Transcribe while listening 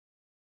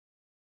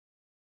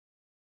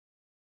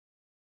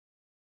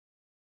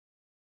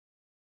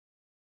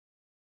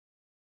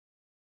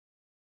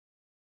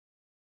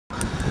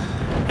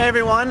Hey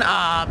everyone,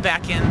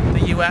 back in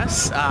the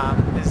U.S.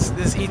 This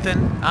is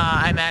Ethan.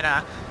 I'm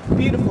at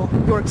beautiful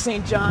York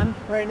St. John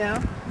right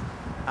now.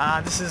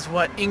 This is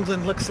what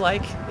England looks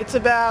like. It's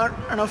about,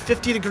 I don't know,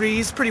 50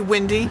 degrees, pretty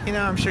windy. You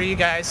know, I'm sure you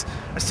guys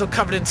are still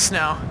covered in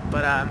snow,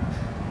 but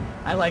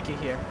I like it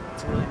here.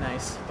 It's really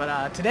nice.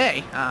 But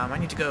today, I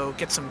need to go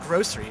get some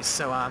groceries,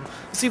 so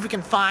let's see if we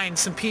can find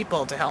some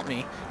people to help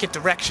me get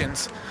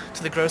directions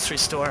to the grocery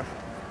store.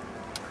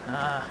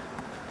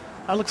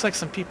 It looks like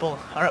some people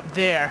are up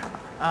there.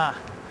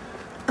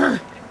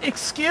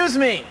 Excuse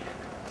me.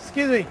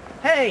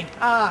 Hey,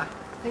 how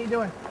you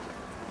doing?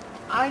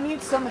 I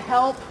need some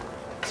help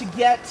to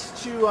get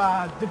to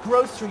the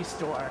grocery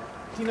store.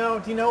 Do you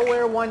know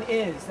where one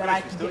is that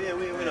I can get? Yeah,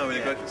 we know where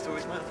the grocery store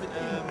is, mate. I think,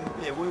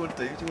 yeah, what do you want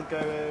to do? Do you want to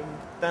go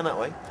down that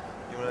way?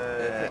 You want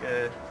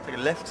to take a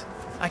left?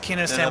 I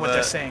can't understand what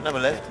they're saying. Have a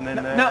left and then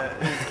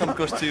come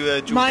across to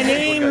George. My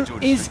name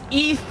is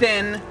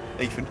Ethan.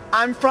 Ethan.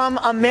 I'm from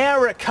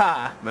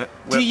America.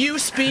 Do you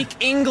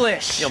speak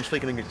English? Yeah, I'm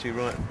speaking English to you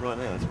right now.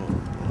 That's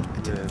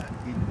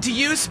what. Do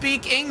you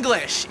speak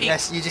English?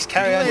 Yes, you just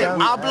carry on.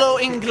 Hablo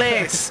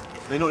inglés.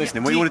 You're not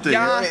listening. What you want to do?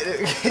 No,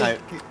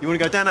 you want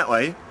to go down that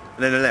way,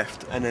 and then a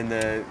left, and then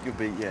you'll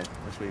be, yeah,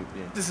 that's where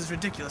yeah. This is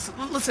ridiculous.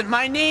 Listen,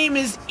 my name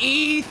is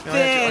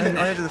Ethan.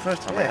 I heard you the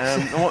first time.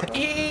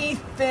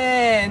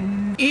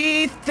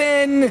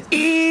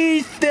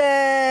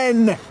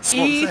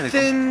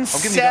 Ethan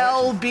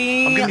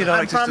Selby.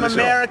 I'm from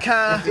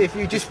America. If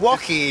you just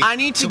walk here, I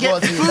need to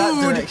get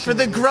food for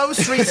the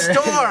grocery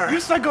store. You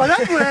said go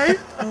that way.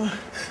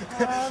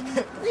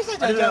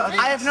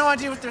 I have no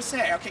idea what they're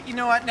saying. Okay, you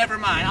know what? Never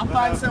mind. I'll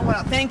find someone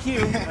else. Thank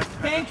you.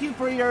 Thank you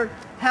for your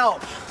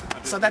help.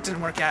 So that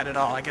didn't work out at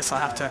all. I guess I'll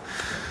have to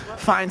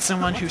find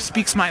someone who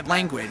speaks my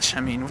language. I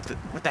mean,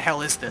 what the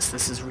hell is this?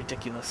 This is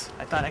ridiculous.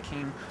 I thought I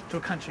came to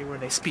a country where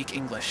they speak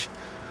English.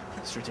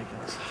 It's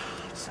ridiculous.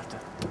 I just have to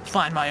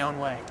find my own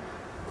way.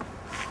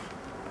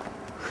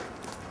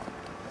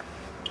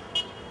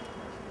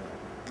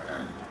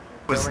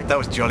 That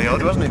was jolly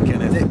odd, wasn't it,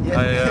 Kenneth?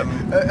 Yeah.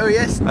 Oh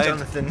yes,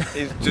 Jonathan.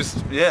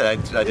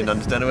 I didn't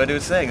understand what he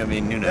was saying. I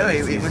mean, you know,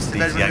 he must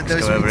have had one of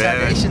those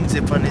retardations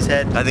upon his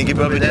head. I think he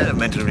probably did have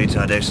mental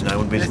retardation. I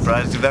wouldn't be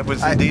surprised if that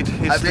was indeed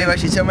his I believe I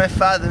should tell my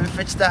father and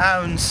fetch the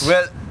hounds.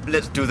 Well,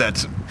 let's do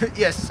that.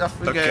 Yes, off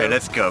we go. Okay,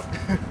 let's go.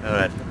 All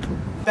right.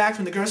 Back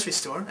from the grocery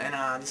store,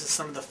 and this is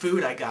some of the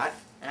food I got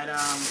at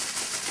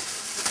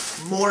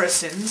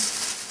Morrison's.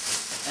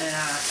 And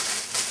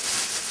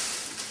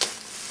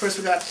first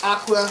we got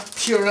Aqua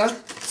Pura.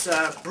 It's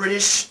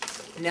British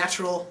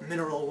natural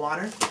mineral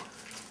water.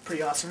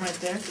 Pretty awesome right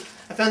there.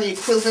 I found the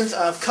equivalent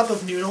of cup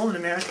of noodle in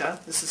America.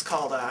 This is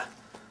called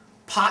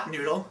pot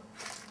noodle.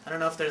 I don't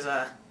know if there's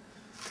a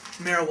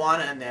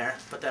marijuana in there,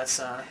 but that's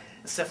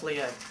definitely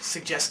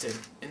suggested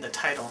in the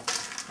title.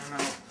 I don't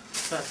know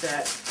about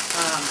that.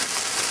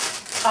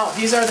 Oh,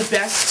 these are the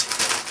best.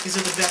 These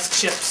are the best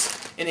chips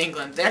in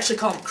England. They actually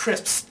call them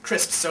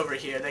crisps over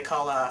here. They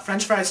call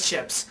French fries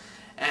chips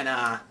and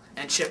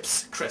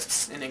chips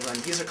crisps in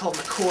England. These are called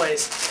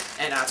McCoys,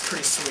 and it's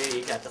pretty sweet.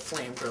 You got the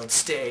flame grilled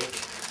steak,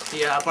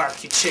 the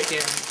barbecue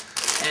chicken,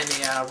 and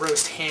the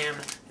roast ham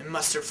and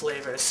mustard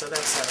flavors. So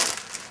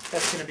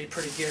that's gonna be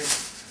pretty good.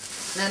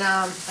 Then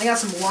I got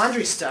some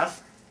laundry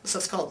stuff. This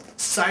stuff's called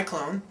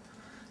Cyclone.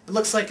 It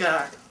looks like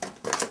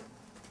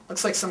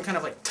some kind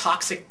of like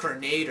toxic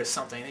grenade or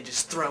something. They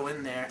just throw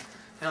in there,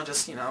 and it'll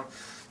just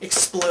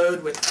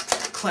explode with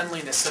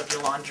cleanliness of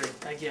your laundry,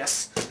 I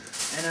guess.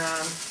 And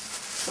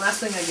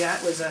last thing I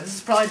got was, this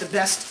is probably the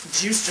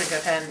best juice drink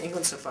I've had in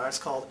England so far. It's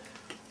called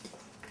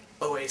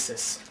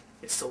Oasis.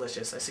 It's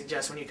delicious. I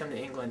suggest when you come to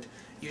England,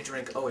 you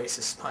drink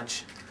Oasis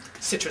Punch.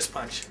 Citrus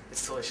Punch.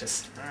 It's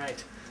delicious.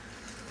 Alright.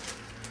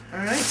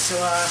 Alright, so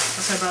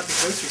let's head about the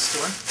grocery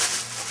store.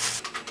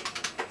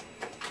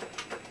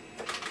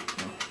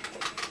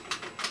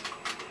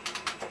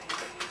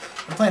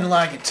 I'm playing a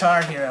lot of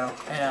Guitar Hero,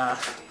 and I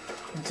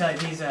can tell you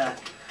these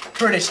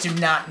British do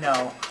not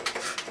know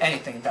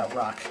anything about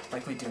rock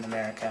like we do in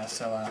America,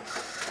 so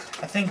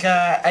I think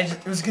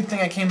it was a good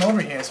thing I came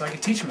over here so I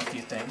could teach them a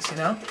few things, you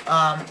know?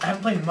 I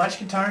haven't played much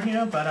Guitar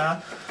Hero, but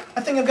I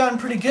think I've gotten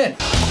pretty good.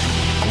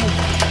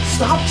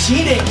 Stop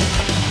cheating!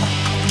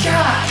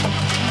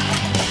 God!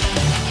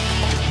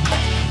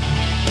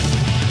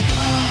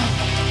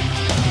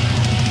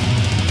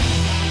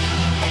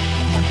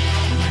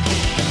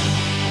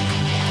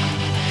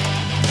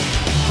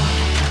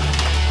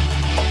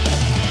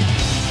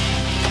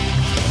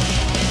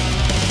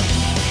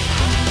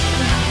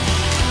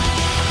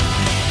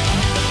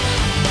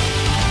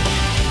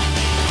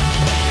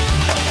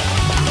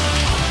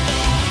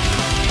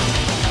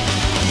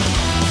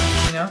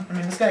 I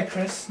mean, this guy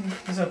Chris,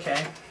 he's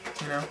okay,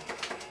 you know,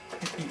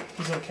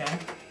 he's okay.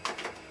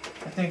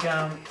 I think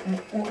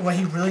what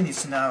he really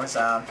needs to know is,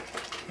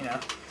 you know,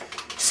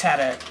 just how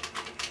to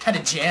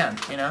jam,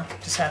 you know,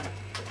 just have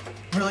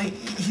really,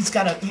 he's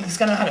gotta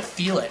know how to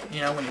feel it,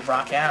 you know, when you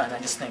rock out, and I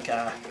just think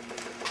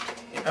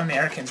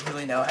Americans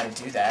really know how to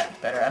do that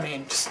better. I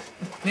mean, just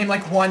name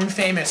like one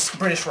famous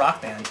British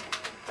rock band.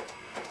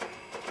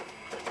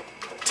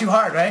 too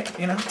hard, right?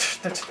 You know,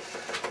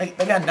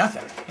 they got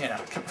nothing. You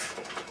know,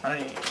 I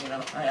don't. You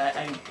know,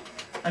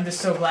 I'm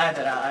just so glad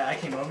that I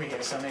came over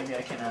here, so maybe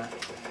I can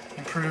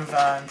improve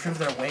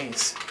their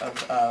ways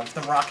of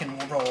the rock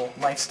and roll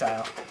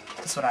lifestyle.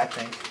 That's what I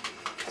think.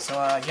 So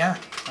yeah,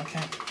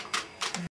 okay.